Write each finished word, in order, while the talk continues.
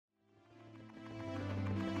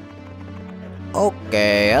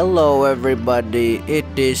Okay, hello everybody, it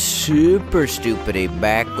is Superstupidy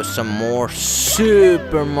back with some more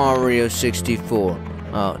Super Mario 64.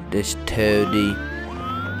 Oh, this toady,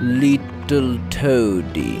 little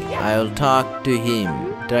toady, I'll talk to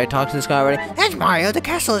him. Did I talk to this guy already? That's Mario, the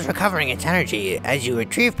castle is recovering its energy as you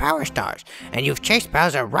retrieve power stars, and you've chased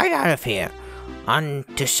Bowser right out of here, on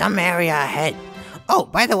to some area ahead. Oh,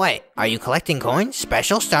 by the way, are you collecting coins?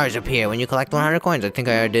 Special stars appear when you collect 100 coins. I think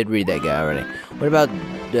I did read that guy already. What about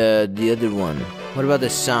the other one? What about the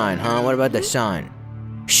sign, huh? What about the sign?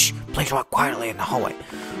 Shh, please walk quietly in the hallway.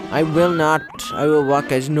 I will not. I will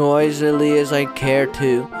walk as noisily as I care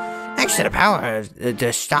to. Thanks to the power of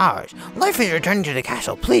the stars, life is returning to the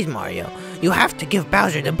castle. Please, Mario, you have to give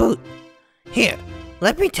Bowser the boot. Here,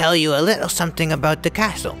 let me tell you a little something about the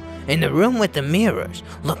castle. In the room with the mirrors,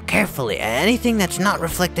 look carefully at anything that's not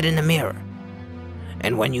reflected in the mirror.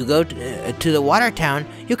 And when you go to the water town,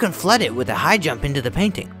 you can flood it with a high jump into the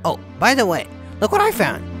painting. Oh, by the way, look what I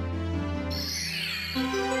found.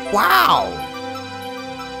 Wow!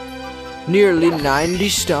 Nearly 90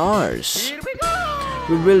 stars.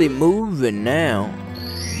 We're really moving now.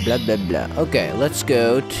 Blah, blah, blah. Okay, let's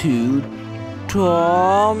go to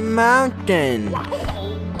Tall Mountain.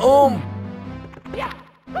 Oh!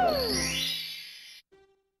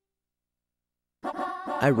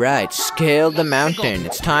 Alright, scale the mountain.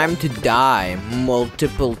 It's time to die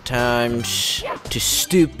multiple times to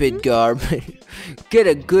stupid garbage. Get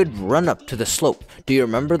a good run up to the slope. Do you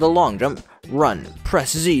remember the long jump? Run,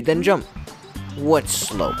 press Z, then jump. What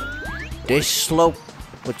slope? This slope?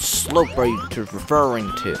 What slope are you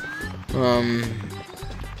referring to?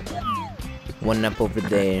 One up over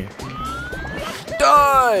there.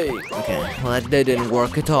 Die! Okay, well that didn't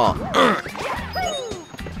work at all.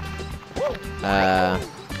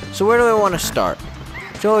 So where do I want to start?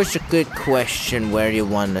 It's always a good question where you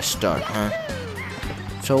want to start, huh?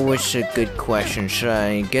 It's always a good question. Should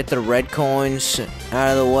I get the red coins out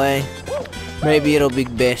of the way? Maybe it'll be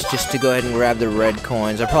best just to go ahead and grab the red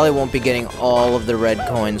coins. I probably won't be getting all of the red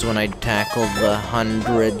coins when I tackle the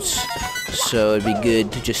hundreds. So it'd be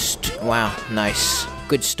good to just... Wow, nice.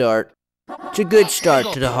 Good start. It's a good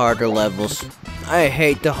start to the harder levels. I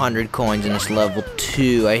hate the 100 coins in this level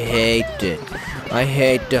too. I hate it. I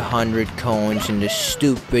hate the 100 coins in this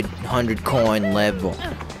stupid 100 coin level.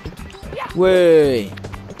 Way.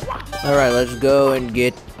 Alright, let's go and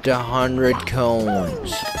get the 100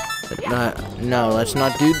 coins. No, let's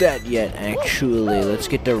not do that yet, actually. Let's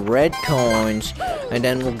get the red coins, and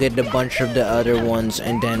then we'll get a bunch of the other ones,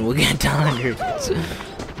 and then we'll get the hundreds.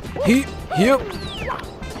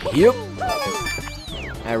 Yep.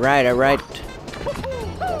 Alright.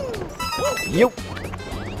 Yep.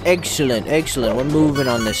 Excellent. We're moving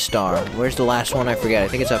on this star. Where's the last one? I forget. I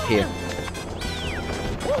think it's up here.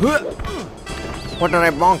 What did I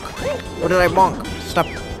bonk? Stop.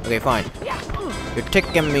 Okay, fine. You're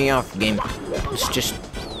ticking me off, game. It's just...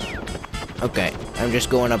 Okay, I'm just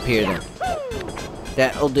going up here then.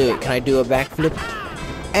 That'll do it. Can I do a backflip?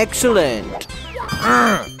 Excellent!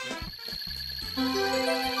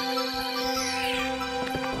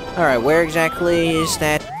 Alright, where exactly is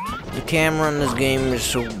that? The camera in this game is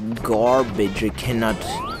so garbage, I cannot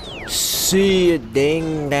see a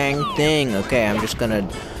dang thing. Okay, I'm just gonna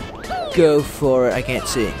go for it. I can't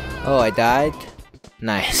see. Oh, I died?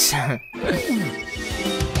 Nice.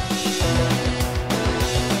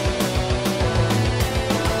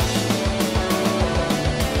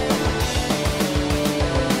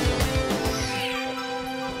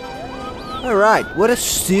 Alright, what a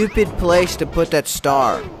stupid place to put that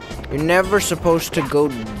star. You're never supposed to go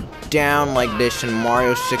down like this in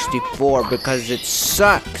Mario 64 because it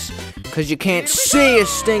sucks. Because you can't see a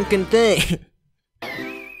stinking thing.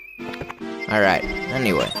 Alright,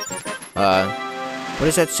 anyway. What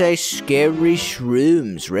does that say? Scary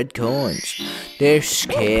shrooms, red coins. They're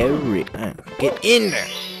scary. Get in there,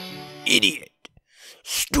 idiot.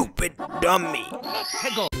 Stupid dummy.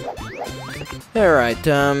 Alright,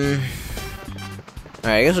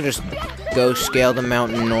 Alright, I guess I'll just go scale the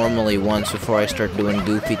mountain normally once before I start doing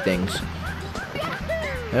goofy things.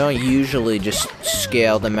 I don't usually just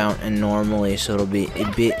scale the mountain normally, so it'll be a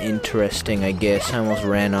bit interesting, I guess. I almost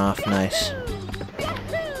ran off. Nice.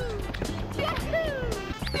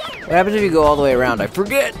 What happens if you go all the way around? I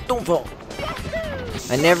forget! Don't fall!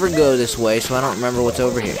 I never go this way, so I don't remember what's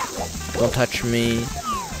over here. Don't touch me.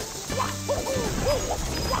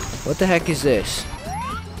 What the heck is this?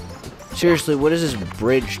 Seriously, what does this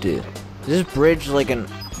bridge do? Is this bridge like an...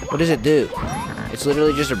 What does it do? It's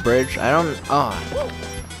literally just a bridge? I don't... Oh.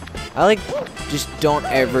 I like... Just don't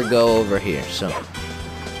ever go over here, so...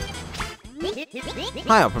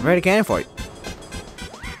 Hi, I'll prepare a cannon for you.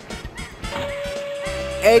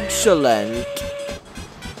 Excellent.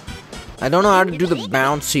 I don't know how to do the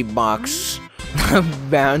bouncy box.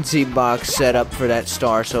 Bouncy box setup for that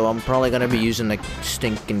star, so I'm probably gonna be using the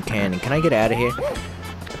stinking cannon. Can I get out of here?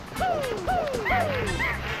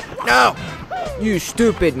 No! You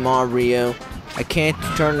stupid Mario. I can't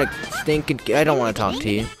turn the stinking... I don't want to talk to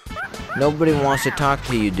you. Nobody wants to talk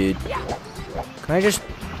to you, dude. Can I just...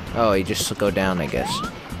 Oh, you just go down, I guess.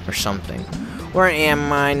 Or something. Where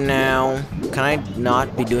am I now? Can I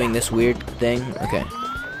not be doing this weird thing? Okay.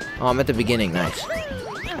 Oh, I'm at the beginning. Nice.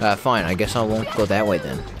 Fine. I guess I won't go that way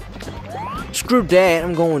then. Screw that.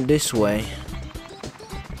 I'm going this way.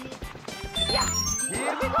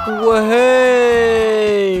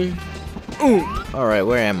 Wahey! Ooh! Alright,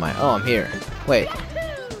 where am I? Oh, I'm here. Wait.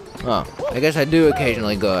 Oh, I guess I do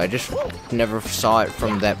occasionally go. I just never saw it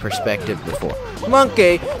from that perspective before.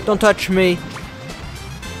 Monkey! Don't touch me!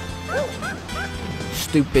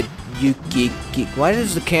 Stupid Yuki. Why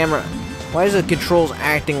does the camera... Why is the controls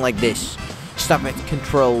acting like this? Stop it,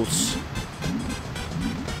 controls.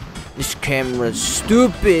 This camera's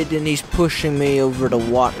stupid and he's pushing me over the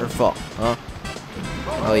waterfall. Huh?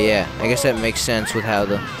 Oh yeah, I guess that makes sense with how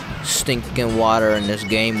the stinking water in this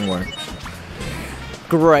game works.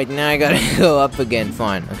 Great, now I gotta go up again.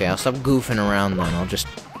 Fine. Okay, I'll stop goofing around then. I'll just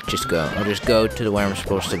go. I'll just go to where I'm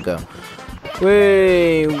supposed to go.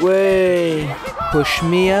 Way. Push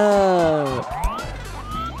me up.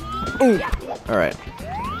 Ooh. Alright.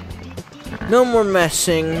 No more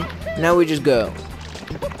messing. Now we just go.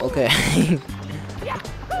 Okay.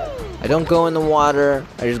 I don't go in the water.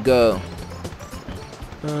 I just go.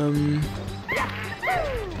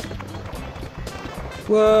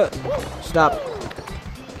 What? Stop.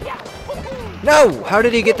 No! How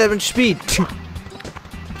did he get that much speed?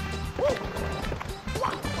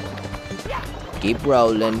 Keep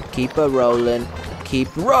rolling. Keep a rolling.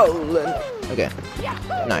 Keep rolling. Okay.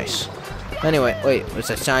 Nice. Anyway, wait. What's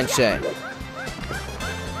that sign say?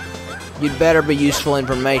 You'd better be useful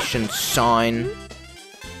information, sign.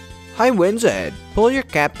 High winds ahead. Pull your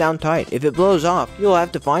cap down tight. If it blows off, you'll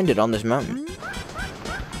have to find it on this mountain.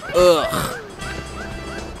 Ugh.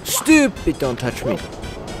 Stupid, don't touch me.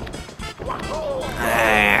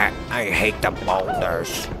 I hate the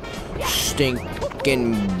boulders.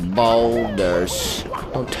 Stinking boulders.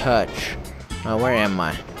 Don't touch. Oh, where am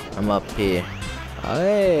I? I'm up here.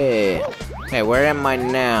 Hey. Hey, where am I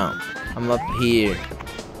now? I'm up here.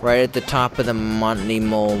 Right at the top of the Monty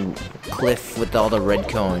Mole cliff with all the red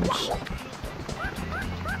coins.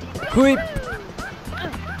 Whoop!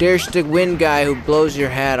 There's the wind guy who blows your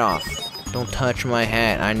hat off. Don't touch my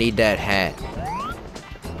hat. I need that hat.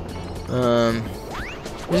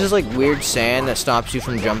 This is like weird sand that stops you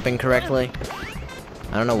from jumping correctly.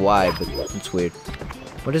 I don't know why, but it's weird.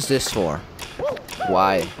 What is this for?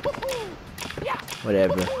 Why?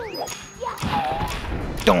 Whatever.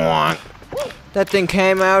 Donk! That thing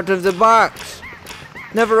came out of the box.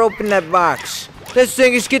 Never open that box. This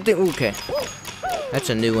thing is getting... Okay. That's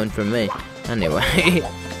a new one for me. Anyway.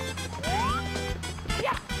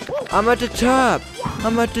 I'm at the top.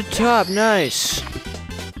 I'm at the top. Nice.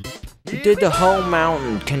 We did the whole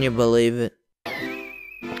mountain. Can you believe it?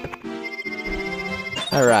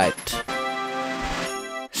 Alright.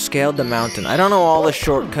 Scaled the mountain. I don't know all the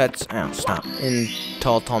shortcuts. Oh, stop. In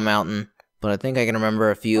Tall Mountain. But I think I can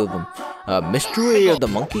remember a few of them. Mystery of the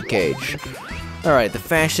Monkey Cage. Alright, the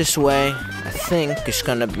fastest way, I think, is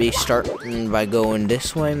gonna be starting by going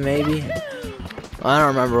this way, maybe? I don't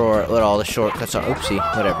remember what all the shortcuts are. Oopsie,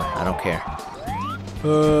 whatever, I don't care.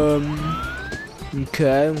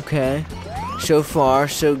 Okay. So far,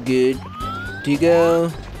 so good. Do you go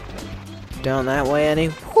down that way, any?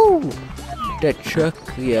 Whoo! That truck,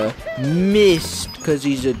 yeah, missed, because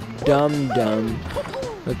he's a dum-dum.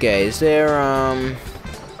 Okay, is there,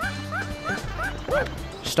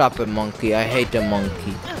 Stop it, monkey. I hate the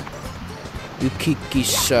monkey. Yukiki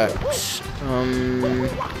sucks.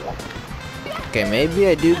 Okay, maybe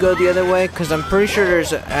I do go the other way, because I'm pretty sure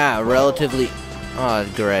there's a, relatively... Oh,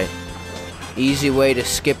 great. Easy way to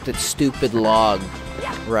skip that stupid log,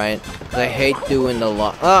 right? I hate doing the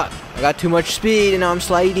log. Ah! I got too much speed, and now I'm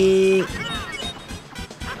sliding.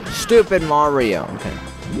 Stupid Mario. Okay.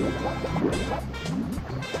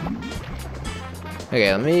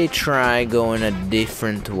 Okay, let me try going a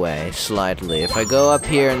different way, slightly. If I go up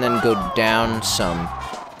here and then go down some,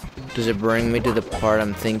 does it bring me to the part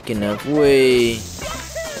I'm thinking of? Wait,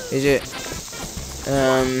 is it?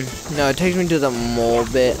 No, it takes me to the mole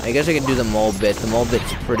bit. I guess I can do the mole bit. The mole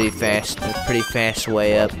bit's pretty fast, a pretty fast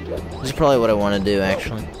way up. This is probably what I want to do,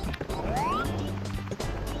 actually.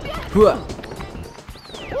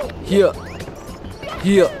 Here.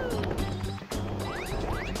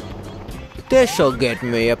 This'll get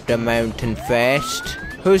me up the mountain fast.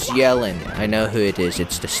 Who's yelling? I know who it is.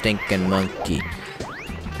 It's the stinking monkey.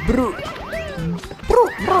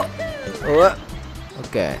 What?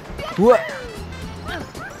 Okay. What?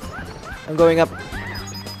 I'm going up.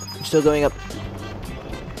 I'm still going up.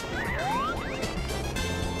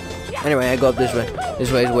 Anyway, I go up this way.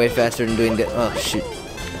 This way is way faster than doing the. Oh shoot.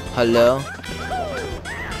 Hello?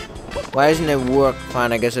 Why doesn't it work?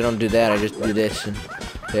 Fine, I guess I don't do that. I just do this and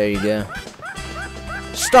there you go.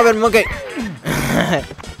 Stop it, monkey!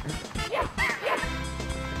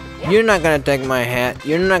 You're not gonna take my hat.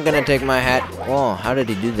 You're not gonna take my hat. Oh, how did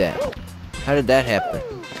he do that? How did that happen?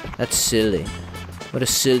 That's silly. What a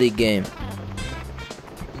silly game.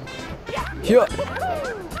 Here.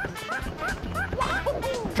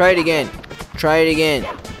 Try it again. Try it again.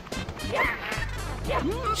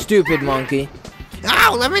 Stupid monkey.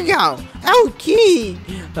 Ow, let me go. Okay.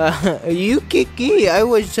 You Kiki, I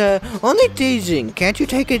was only teasing. Can't you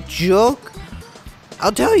take a joke?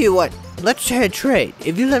 I'll tell you what. Let's trade.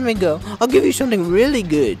 If you let me go, I'll give you something really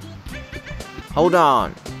good. Hold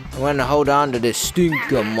on. I want to hold on to this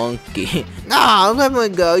stinker monkey. No, let me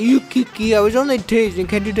go. You Kiki, I was only teasing.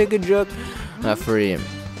 Can't you take a joke? Free him.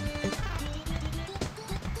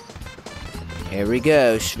 Here he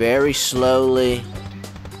goes, very slowly.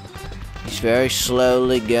 He's very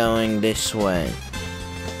slowly going this way.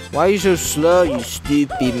 Why are you so slow, you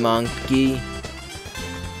stupid monkey?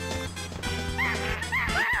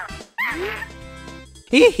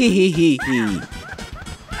 Hee hee hee hee hee.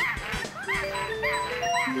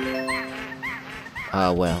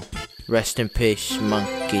 Ah well. Rest in peace,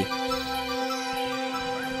 monkey.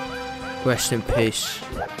 Rest in peace.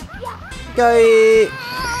 Yay!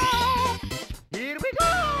 Here we go!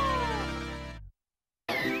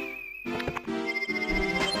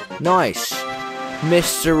 Nice.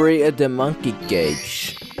 Mystery of the monkey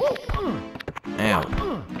cage. Ow.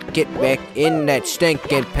 Get back in that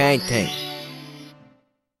stinking painting.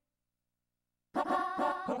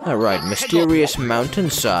 Alright, mysterious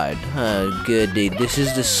mountainside. Goody. This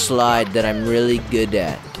is the slide that I'm really good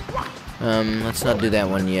at. Let's not do that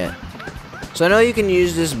one yet. So I know you can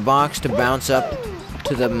use this box to bounce up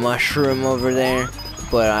to the mushroom over there,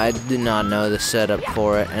 but I do not know the setup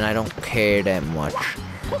for it, and I don't care that much.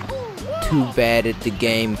 Too bad at the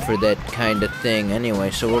game for that kind of thing.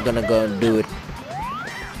 Anyway, so we're gonna go and do it.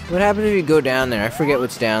 What happens if you go down there? I forget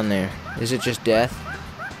what's down there. Is it just death?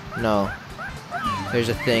 No. There's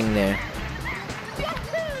a thing there.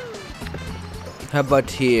 How about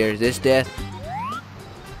here? Is this death?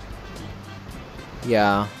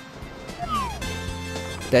 Yeah.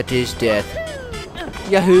 That is death.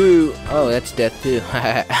 Yahoo! Oh, that's death too.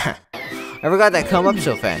 I forgot that come up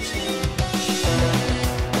so fast.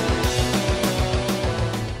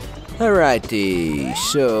 Alrighty,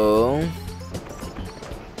 so...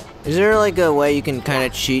 Is there like a way you can kind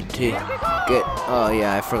of cheat to get... Oh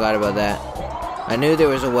yeah, I forgot about that. I knew there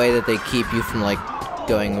was a way that they keep you from like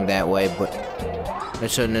going that way, but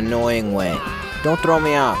it's an annoying way. Don't throw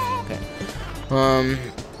me off. Okay.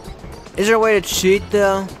 Is there a way to cheat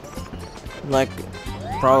though? Like,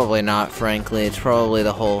 probably not, frankly. It's probably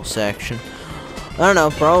the whole section. I don't know,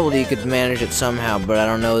 probably you could manage it somehow, but I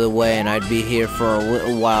don't know the way, and I'd be here for a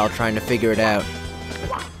little while trying to figure it out.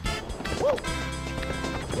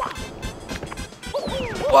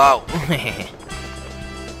 Whoa!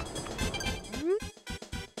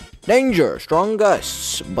 Danger! Strong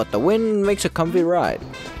gusts, but the wind makes a comfy ride.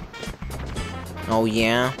 Oh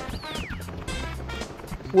yeah?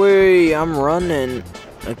 Wait, I'm running.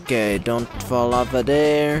 Okay, don't fall off of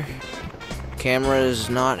there. Camera's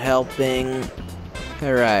not helping.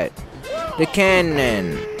 Alright. The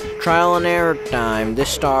cannon. Trial and error time. This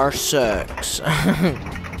star sucks.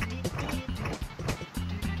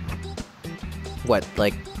 What,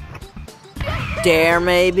 like... Dare,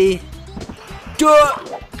 maybe? Duh!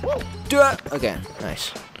 Duh! Okay,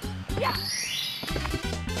 nice.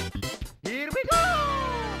 Here we go!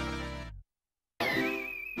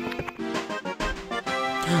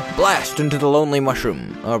 Blast into the lonely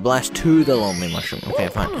mushroom. Or blast to the lonely mushroom. Okay,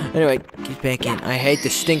 fine. Anyway, get back in. I hate the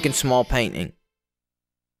stinking small painting.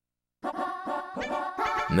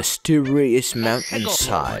 Mysterious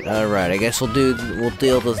mountainside. Alright, I guess we'll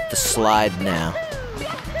deal with the slide now.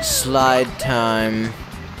 Slide time.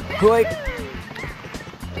 Hoit!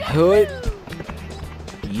 Hoit!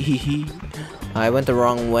 Yee. I went the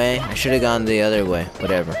wrong way. I should have gone the other way.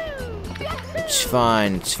 Whatever. It's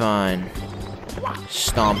fine, it's fine.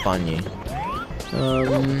 Stomp on you.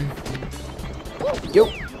 Yo.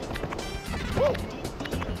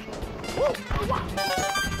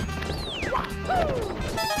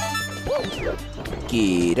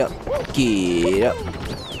 Get up. Get up.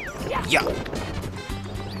 Yeah.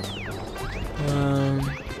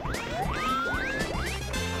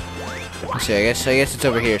 Let's see, I guess it's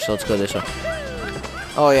over here, so let's go this way.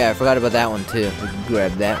 Oh yeah, I forgot about that one too. We can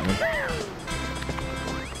grab that one.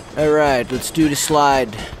 Alright, let's do the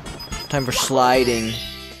slide. Time for sliding.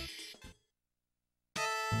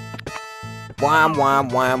 Wham, wham,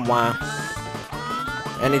 wham, wham.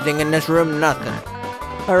 Anything in this room? Nothing.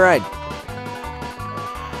 Alright.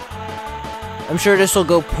 I'm sure this will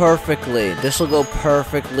go perfectly. This will go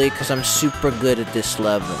perfectly because I'm super good at this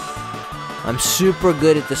level. I'm super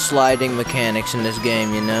good at the sliding mechanics in this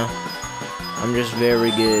game, you know? I'm just very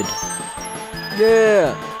good.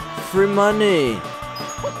 Yeah! Free money!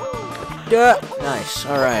 Yeah! Nice,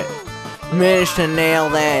 alright. Managed to nail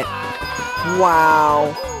that.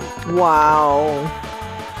 Wow! Wow!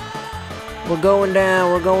 We're going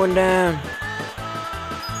down, we're going down.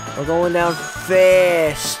 We're going down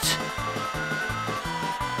fast.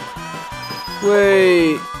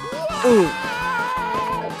 Wait! Ooh!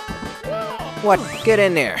 What? Get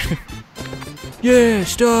in there! Yeah,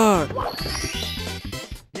 star!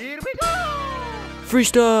 Here we go! Free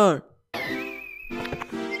star!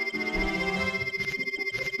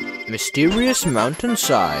 Mysterious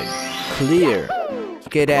Mountainside. Clear. Let's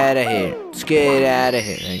get out of here. Let's get out of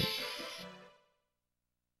here.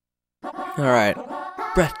 Alright.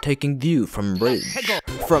 Breathtaking view from bridge.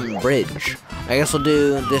 From bridge. I guess we'll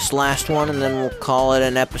do this last one and then we'll call it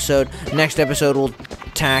an episode. Next episode we'll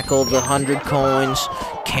tackle the 100 coins.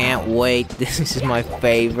 Can't wait. This is my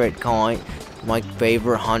favorite coin. My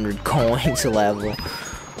favorite 100 coins level.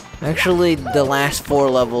 Actually, the last 4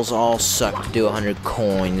 levels all suck to do 100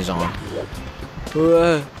 coins on.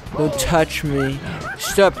 Don't touch me.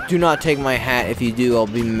 Stop. Do not take my hat. If you do, I'll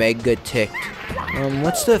be mega ticked.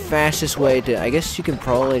 What's the fastest way to... I guess you can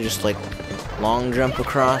probably just, like, long jump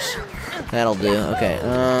across. That'll do. Okay,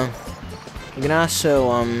 you can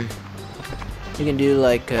also, you can do,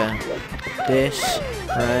 like, this,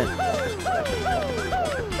 right?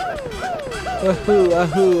 Ahoo,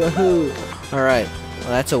 ahoo, ahoo. Alright, well,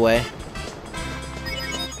 that's a way.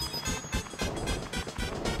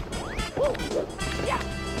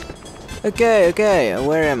 Okay,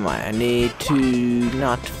 where am I? I need to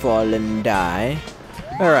not fall and die.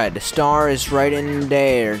 Alright, the star is right in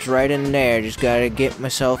there. It's right in there. Just gotta get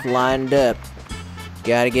myself lined up.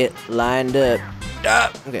 Gotta get lined up.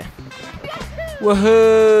 Okay.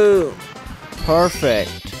 Woohoo!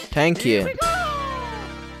 Perfect. Thank you.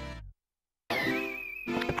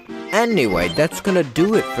 Anyway, that's gonna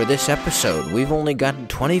do it for this episode. We've only got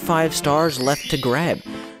 25 stars left to grab.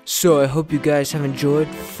 So I hope you guys have enjoyed.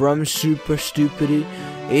 From Superstupidy,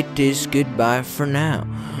 it is goodbye for now.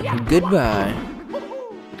 Goodbye.